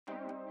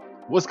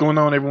What's going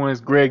on, everyone? It's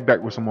Greg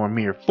back with some more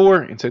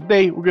MIR4, and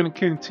today we're going to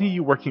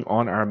continue working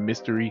on our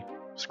mystery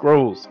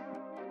scrolls.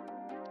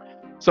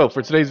 So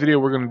for today's video,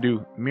 we're going to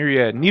do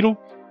Myriad needle,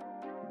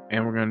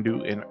 and we're going to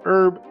do an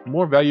herb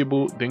more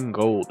valuable than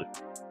gold.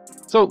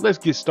 So let's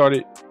get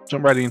started,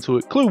 jump right into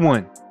it. Clue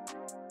 1,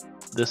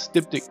 the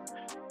styptic.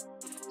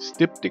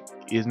 Styptic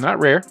is not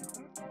rare,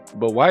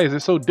 but why is it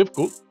so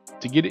difficult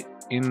to get it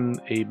in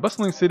a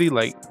bustling city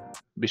like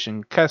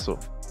Bishon Castle?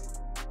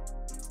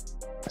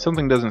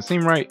 Something doesn't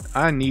seem right.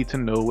 I need to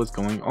know what's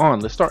going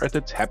on. Let's start at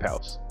the tap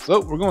house. So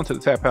we're going to the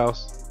tap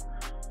house.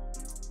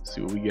 Let's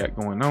see what we got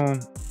going on.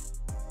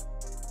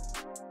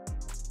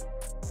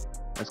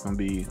 That's going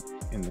to be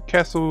in the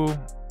castle.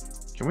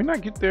 Can we not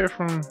get there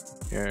from?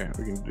 Yeah,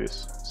 we can do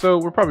this. So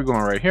we're probably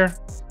going right here.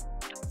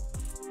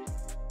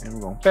 And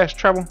we're going to fast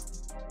travel.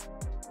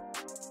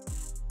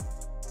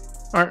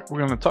 Alright, we're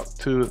going to talk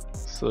to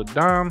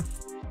Saddam.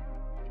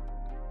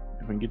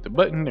 If we can get the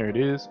button, there it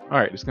is.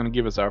 Alright, it's going to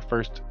give us our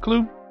first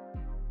clue.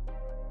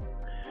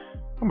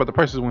 But the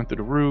prices went through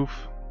the roof.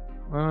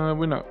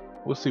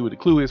 We'll see what the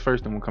clue is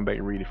first, and we'll come back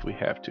and read if we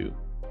have to.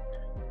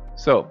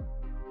 So,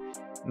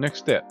 next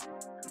step.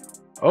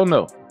 Oh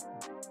no.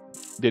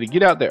 Did he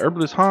get out that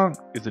Herbalist Hong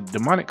is a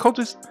demonic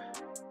cultist?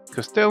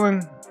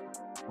 Castellan,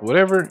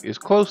 whatever, is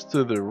close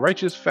to the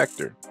righteous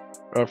faction.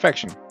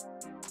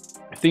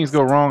 If things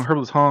go wrong,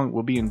 Herbalist Hong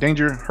will be in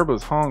danger.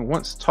 Herbalist Hong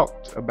once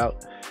talked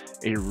about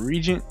a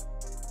merchant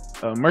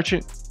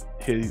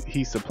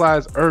he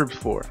supplies herbs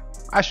for.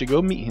 I should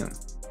go meet him.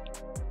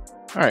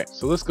 Alright,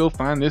 so let's go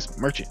find this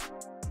merchant.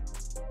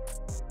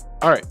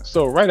 Alright,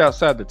 so right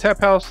outside the tap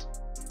house,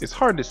 it's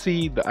hard to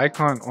see the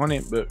icon on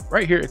it, but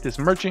right here at this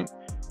merchant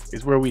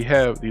is where we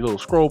have the little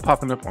scroll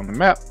popping up on the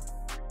map.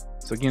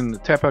 So again, the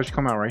tap house, you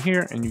come out right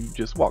here and you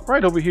just walk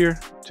right over here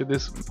to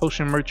this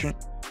potion merchant,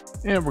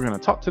 and we're going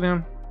to talk to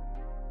them.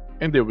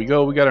 And there we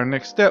go, we got our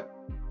next step.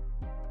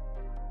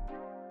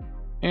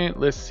 And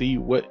let's see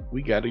what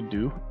we got to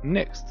do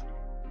next.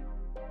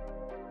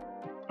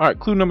 Alright,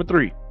 clue number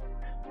 3.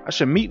 I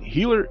should meet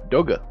Healer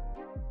Doga,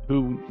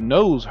 who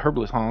knows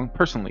Herbalist Hong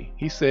personally.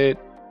 He said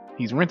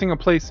he's renting a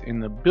place in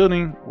the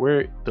building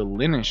where the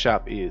linen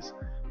shop is.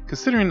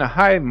 Considering the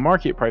high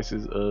market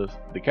prices of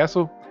the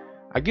castle,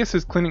 I guess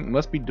his clinic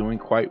must be doing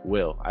quite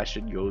well. I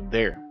should go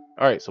there.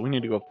 Alright, so we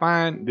need to go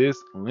find this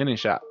linen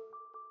shop.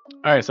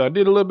 Alright, so I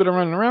did a little bit of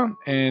running around,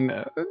 and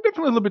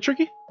definitely a little bit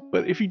tricky.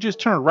 But if you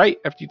just turn right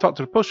after you talk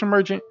to the potion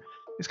merchant,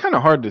 it's kind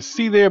of hard to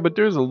see there, but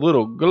there's a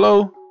little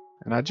glow,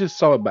 and I just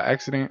saw it by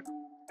accident.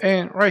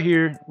 And right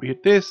here, we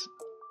hit this.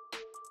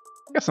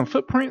 Got some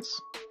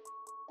footprints.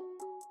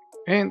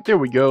 And there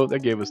we go.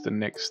 That gave us the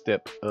next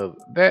step of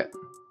that.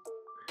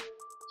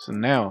 So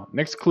now,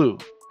 next clue.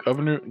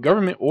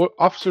 Government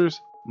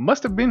officers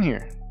must have been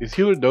here. Is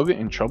Healer Doga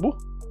in trouble?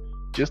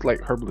 Just like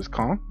Herbalist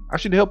Hong? I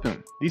should help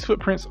him. These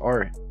footprints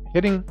are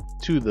heading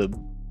to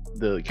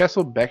the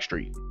castle back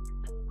street.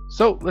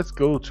 So let's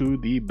go to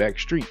the back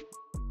street.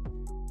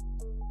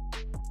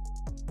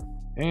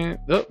 And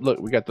oh, look,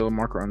 we got the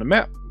marker on the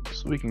map.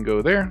 So we can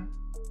go there.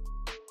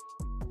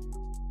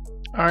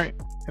 Alright,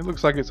 it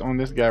looks like it's on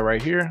this guy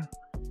right here.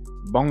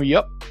 Bongy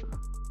up.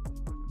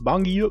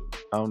 Bongy up.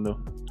 I don't know.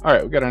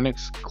 Alright, we got our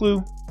next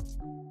clue.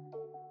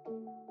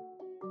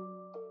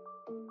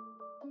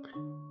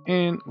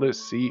 And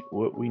let's see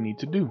what we need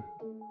to do.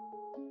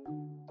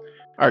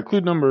 Alright,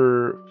 clue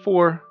number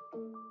 4.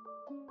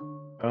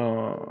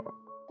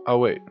 Oh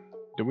wait,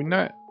 did we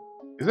not?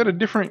 Is that a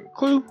different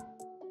clue?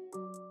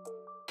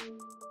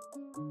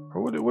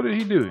 Or what did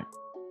he do?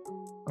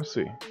 Let's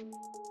see.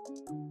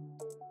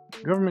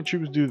 Government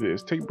troops do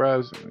this. Take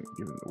bribes and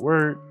give them the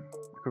word.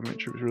 Government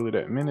troops really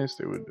that menace?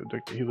 They would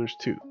abduct the healers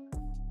too.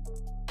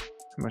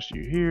 How much do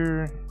you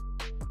hear?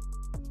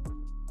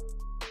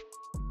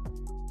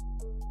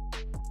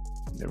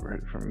 Never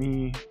heard it from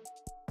me.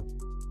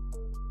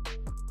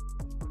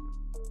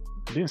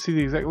 Didn't see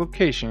the exact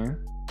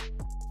location.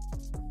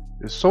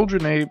 There's a soldier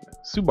named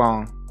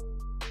Subong.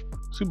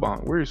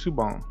 Subong, where is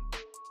Subong?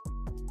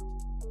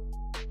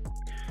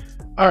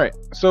 Alright,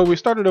 so we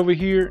started over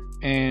here,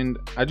 and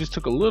I just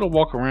took a little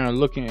walk around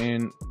looking,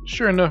 and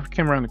sure enough,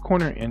 came around the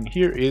corner, and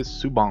here is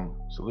Subong.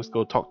 So let's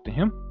go talk to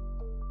him.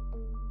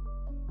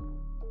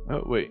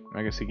 Oh wait,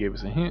 I guess he gave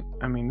us a hint.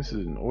 I mean, this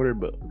is an order,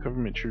 but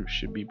government troops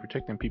should be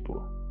protecting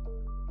people.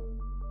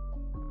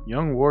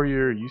 Young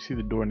warrior, you see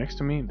the door next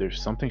to me?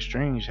 There's something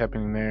strange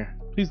happening there.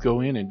 Please go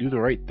in and do the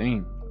right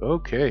thing.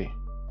 Okay.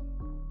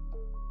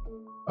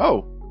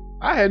 Oh,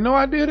 I had no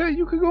idea that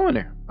you could go in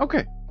there.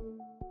 Okay.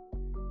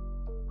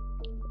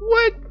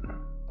 What?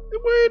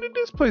 Where did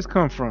this place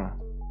come from?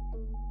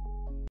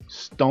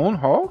 Stone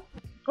Hall?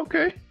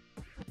 Okay.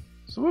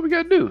 So what we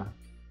gotta do?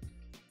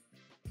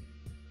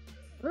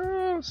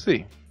 Let's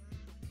see.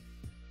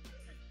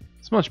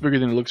 It's much bigger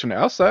than it looks from the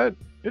outside.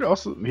 It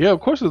also, yeah,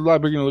 of course it's a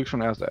lot bigger than it looks from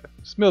the outside.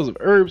 Smells of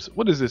herbs.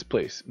 What is this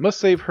place? Must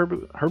save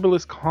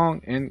Herbalist Hong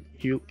and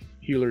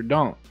Healer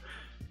Dong.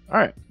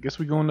 Alright, guess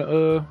we're going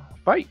to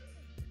fight.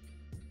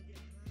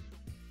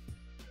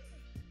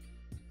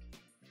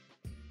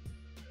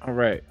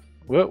 Alright,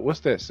 Well, what's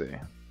that say?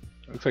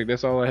 Looks like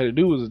that's all I had to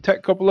do was attack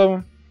a couple of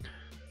them.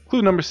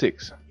 Clue number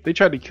 6. They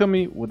tried to kill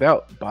me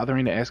without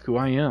bothering to ask who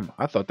I am.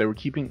 I thought they were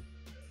keeping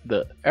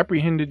the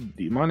apprehended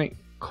demonic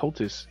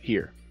cultists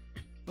here.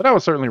 But I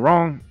was certainly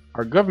wrong.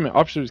 Our government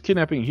officers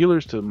kidnapping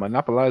healers to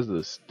monopolize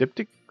the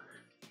styptic?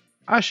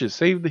 I should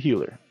save the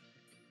healer.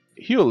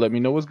 He'll let me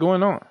know what's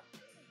going on.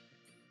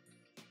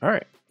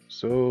 Alright,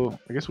 so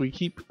I guess we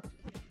keep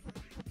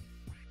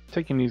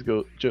taking these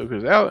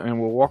jokers out,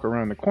 and we'll walk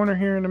around the corner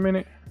here in a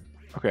minute.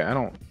 Okay, I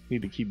don't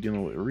need to keep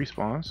dealing with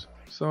respawns.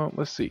 So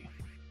let's see.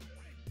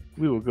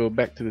 We will go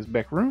back to this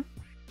back room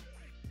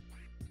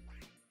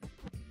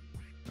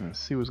and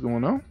see what's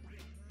going on.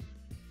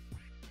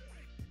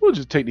 We'll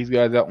just take these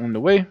guys out on the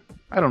way.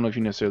 I don't know if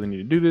you necessarily need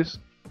to do this,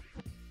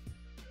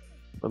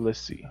 but let's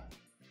see.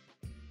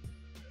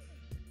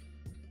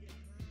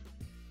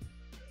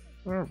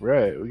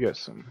 Alright, we got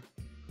some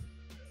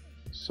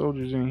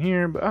soldiers in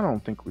here, but I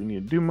don't think we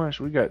need to do much.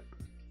 We got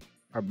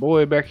our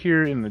boy back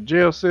here in the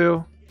jail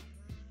cell.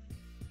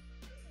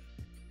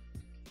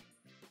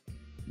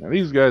 Now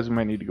these guys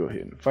might need to go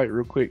ahead and fight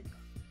real quick.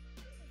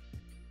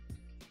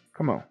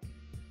 Come on,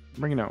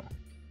 bring it on.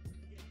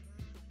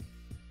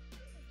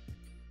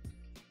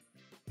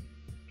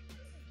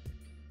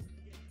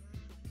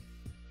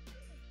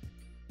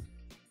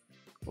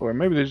 Or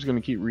maybe they're just going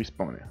to keep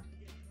respawning.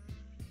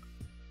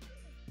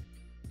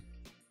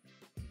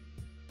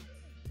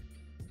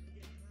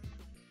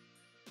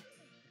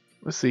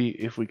 Let's see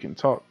if we can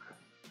talk.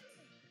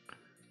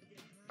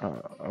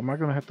 Am I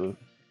going to have to...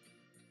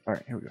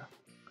 Alright, here we go.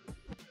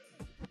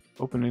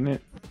 Opening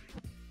it.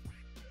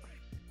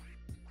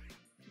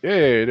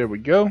 Yeah, there we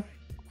go.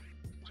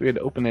 So we had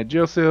to open that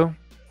jail cell.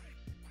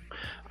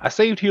 I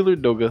saved Healer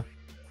Doga.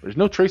 There's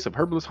no trace of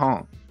Herbalist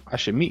Hong. I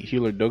should meet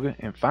Healer Doga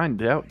and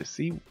find out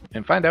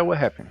what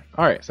happened.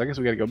 Alright, so I guess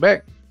we gotta go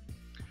back.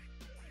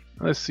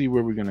 Let's see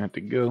where we're gonna have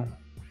to go.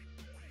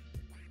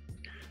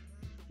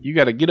 You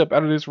gotta get up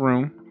out of this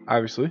room,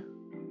 obviously.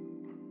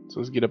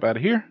 So let's get up out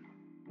of here.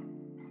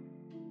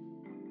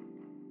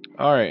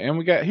 Alright, and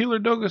we got Healer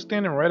Doga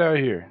standing right out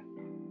here.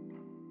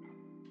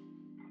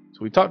 So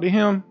we talked to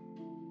him.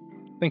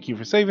 Thank you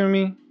for saving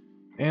me.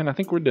 And I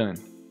think we're done.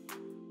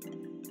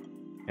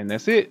 And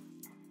that's it.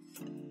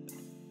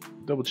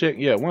 Double check.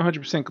 Yeah,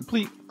 100%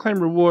 complete. Claim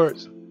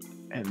rewards.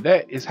 And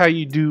that is how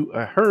you do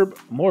a herb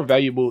more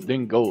valuable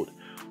than gold.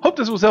 Hope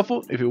this was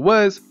helpful. If it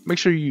was, make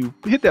sure you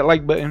hit that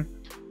like button.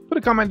 Put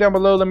a comment down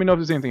below. Let me know if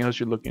there's anything else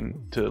you're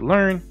looking to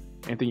learn.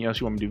 Anything else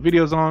you want me to do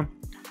videos on.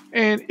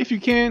 And if you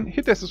can,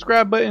 hit that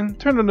subscribe button.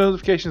 Turn the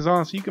notifications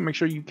on so you can make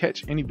sure you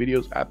catch any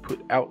videos I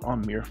put out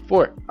on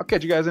MIR4. I'll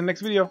catch you guys in the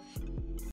next video.